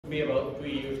me about 3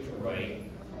 years to write.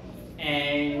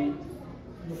 And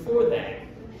before that,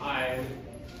 I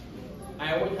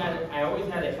always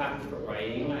had a passion for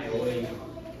writing. I always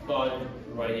thought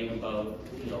writing about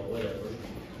whatever.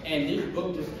 And this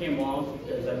book just came along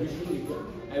because I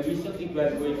recently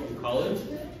graduated from college,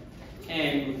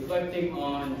 and reflecting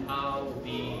on how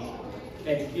the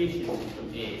education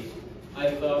system is,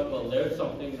 I thought, well, there's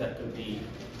something that could be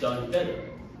done better.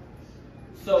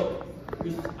 So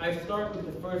I start with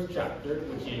the first chapter,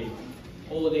 which is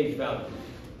old age values.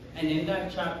 And in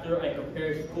that chapter, I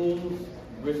compare schools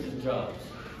versus jobs,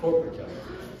 corporate jobs.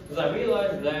 Because I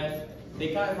realized that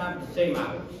they kind of have the same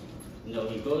hours.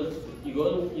 You go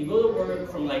to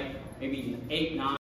work from like maybe 8, 9,